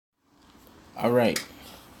Alright,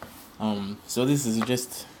 so this is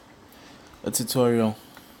just a tutorial.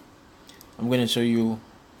 I'm going to show you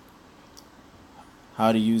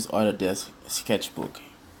how to use Autodesk Sketchbook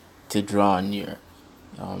to draw on your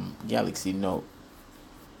Galaxy Note.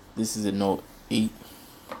 This is a Note 8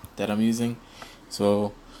 that I'm using,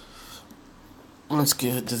 so let's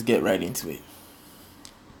just get right into it.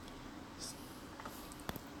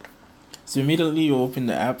 So immediately you open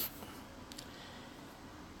the app,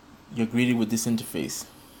 you're greeted with this interface.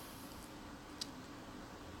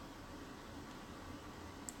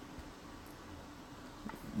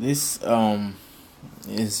 This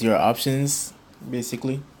is your options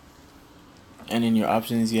basically, and in your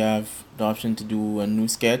options you have the option to do a new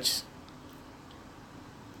sketch.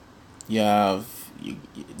 You have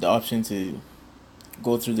the option to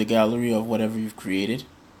go through the gallery of whatever you've created.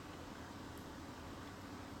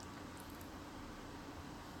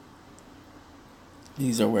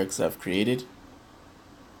 These are works I've created.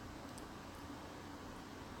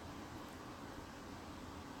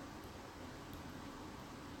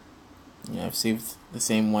 Yeah, I've saved the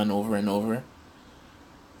same one over and over.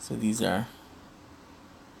 So these are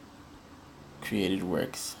created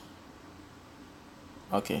works.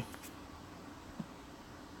 Okay.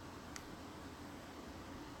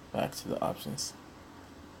 Back to the options.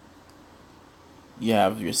 You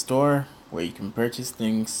have your store where you can purchase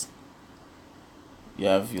things. You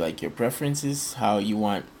have like your preferences, how you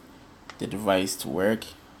want the device to work.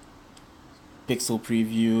 Pixel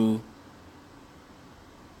preview,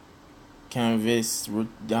 canvas,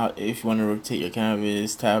 if you want to rotate your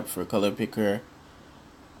canvas, tab for color picker,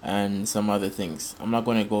 and some other things. I'm not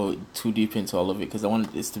going to go too deep into all of it because I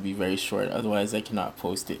want this to be very short, otherwise I cannot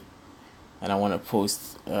post it. And I want to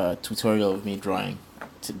post a tutorial of me drawing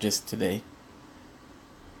just today.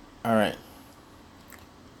 Alright.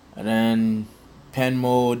 And then pen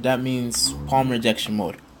mode, that means palm rejection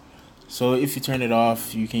mode. So if you turn it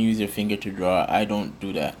off, you can use your finger to draw. I don't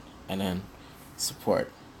do that. And then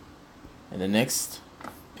support. And the next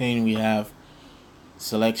pane we have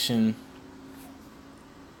selection,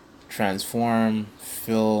 transform,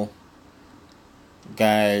 fill,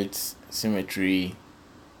 guides, symmetry,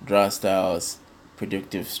 draw styles,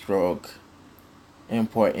 predictive stroke,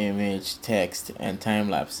 import image, text, and time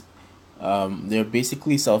lapse. They're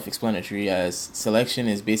basically self-explanatory, as selection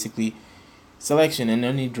is basically selection in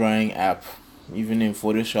any drawing app, even in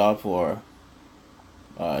Photoshop or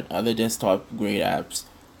other desktop grade apps.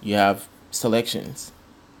 You have selections.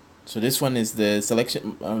 So this one is the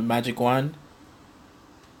selection magic wand.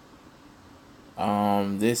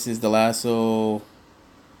 This is the lasso,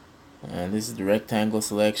 and this is the rectangle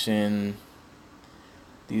selection.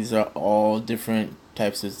 These are all different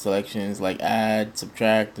types of selections, like add,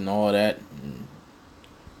 subtract, and all that. And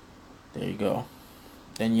there you go.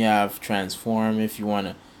 Then you have transform, if you want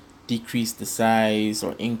to decrease the size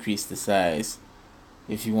or increase the size.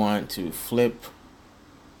 If you want to flip,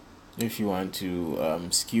 if you want to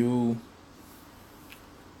skew,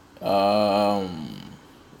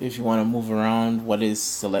 if you want to move around what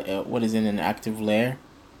is in an active layer.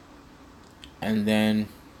 And then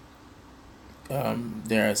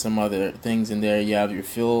there are some other things in there. You have your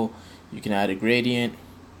fill, you can add a gradient,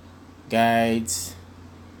 guides,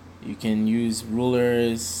 you can use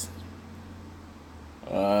rulers,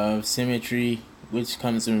 symmetry, which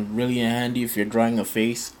comes in really handy if you're drawing a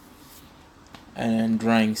face, and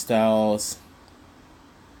drawing styles,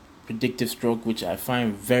 predictive stroke, which I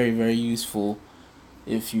find very, very useful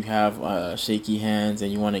if you have shaky hands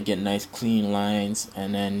and you want to get nice clean lines.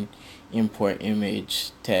 And then import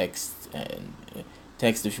image, text, and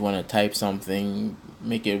text if you want to type something,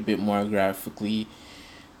 make it a bit more graphically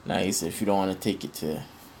nice. If you don't want to take it to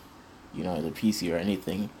the PC or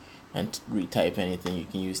anything and retype anything, you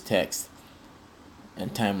can use text.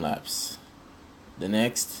 And time lapse. The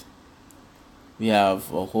next, we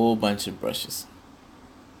have a whole bunch of brushes.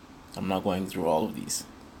 I'm not going through all of these,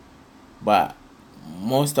 but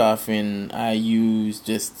most often I use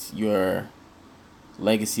just your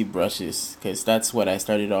legacy brushes, because that's what I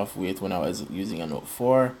started off with when I was using a Note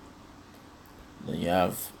 4. Then you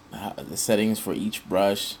have the settings for each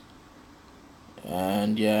brush,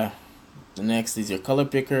 and yeah, the next is your color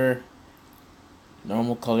picker.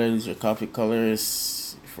 Normal colors, your copy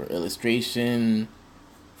colors for illustration,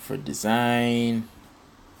 for design.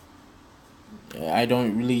 I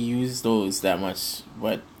don't really use those that much,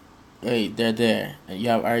 but hey, they're there. And you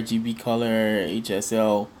have RGB color,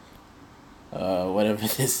 HSL, whatever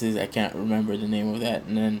this is, I can't remember the name of that.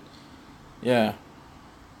 And then yeah,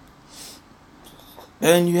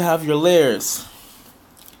 then you have your layers.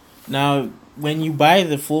 Now when you buy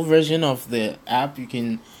the full version of the app, you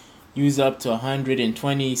can use up to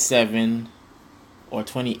 127 or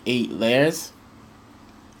 28 layers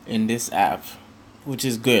in this app, which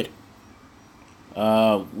is good.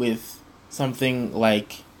 With something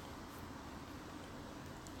like,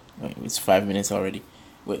 wait, it's 5 minutes already.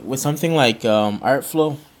 With something like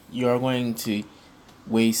Artflow, you're going to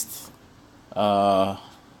waste, you're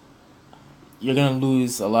gonna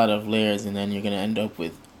lose a lot of layers, and then you're gonna end up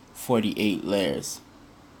with 48 layers.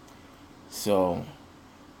 So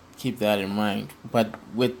keep that in mind. But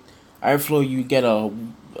with Airflow, you get a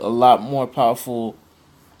lot more powerful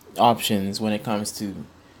options when it comes to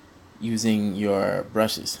using your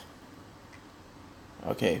brushes.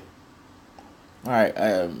 Okay. Alright,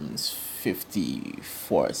 it's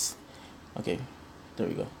 54. Okay, there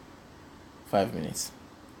we go. 5 minutes.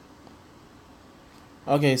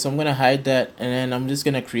 Okay, so I'm gonna hide that, and then I'm just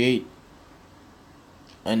gonna create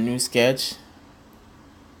a new sketch.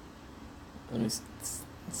 Let me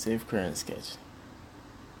save current sketch.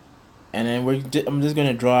 And then I'm just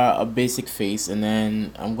gonna draw a basic face, and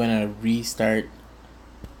then I'm gonna restart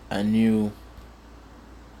a new.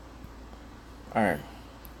 Alright.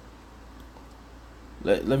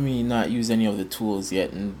 Let me not use any of the tools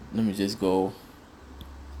yet, and let me just go.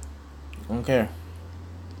 Okay.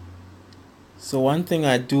 So one thing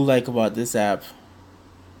I do like about this app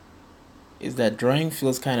is that drawing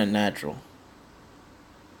feels kind of natural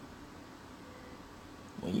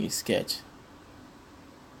when you sketch.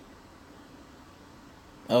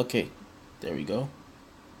 Okay, there we go.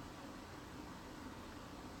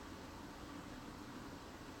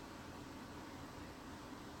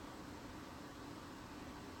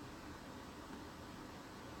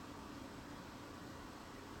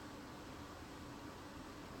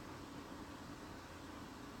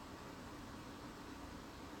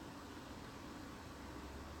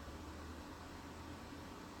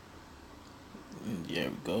 And there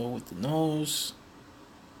we go with the nose.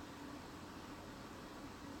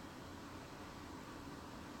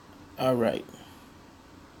 All right.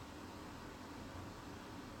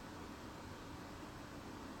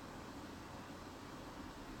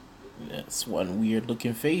 That's one weird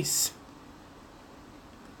looking face.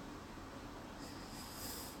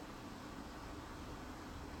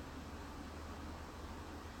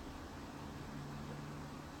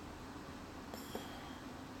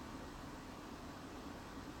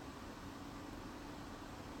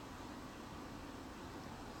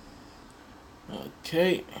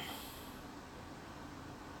 Okay.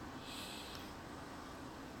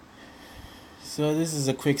 So this is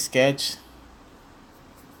a quick sketch.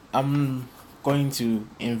 I'm going to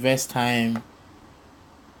invest time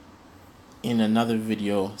in another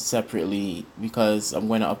video separately because I'm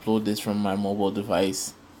going to upload this from my mobile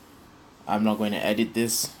device. I'm not going to edit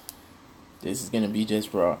this. This is going to be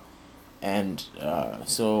just raw. And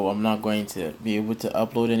so I'm not going to be able to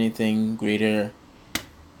upload anything greater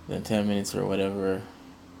than 10 minutes or whatever.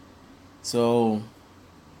 So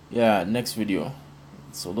yeah, next video.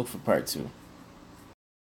 So look for part 2.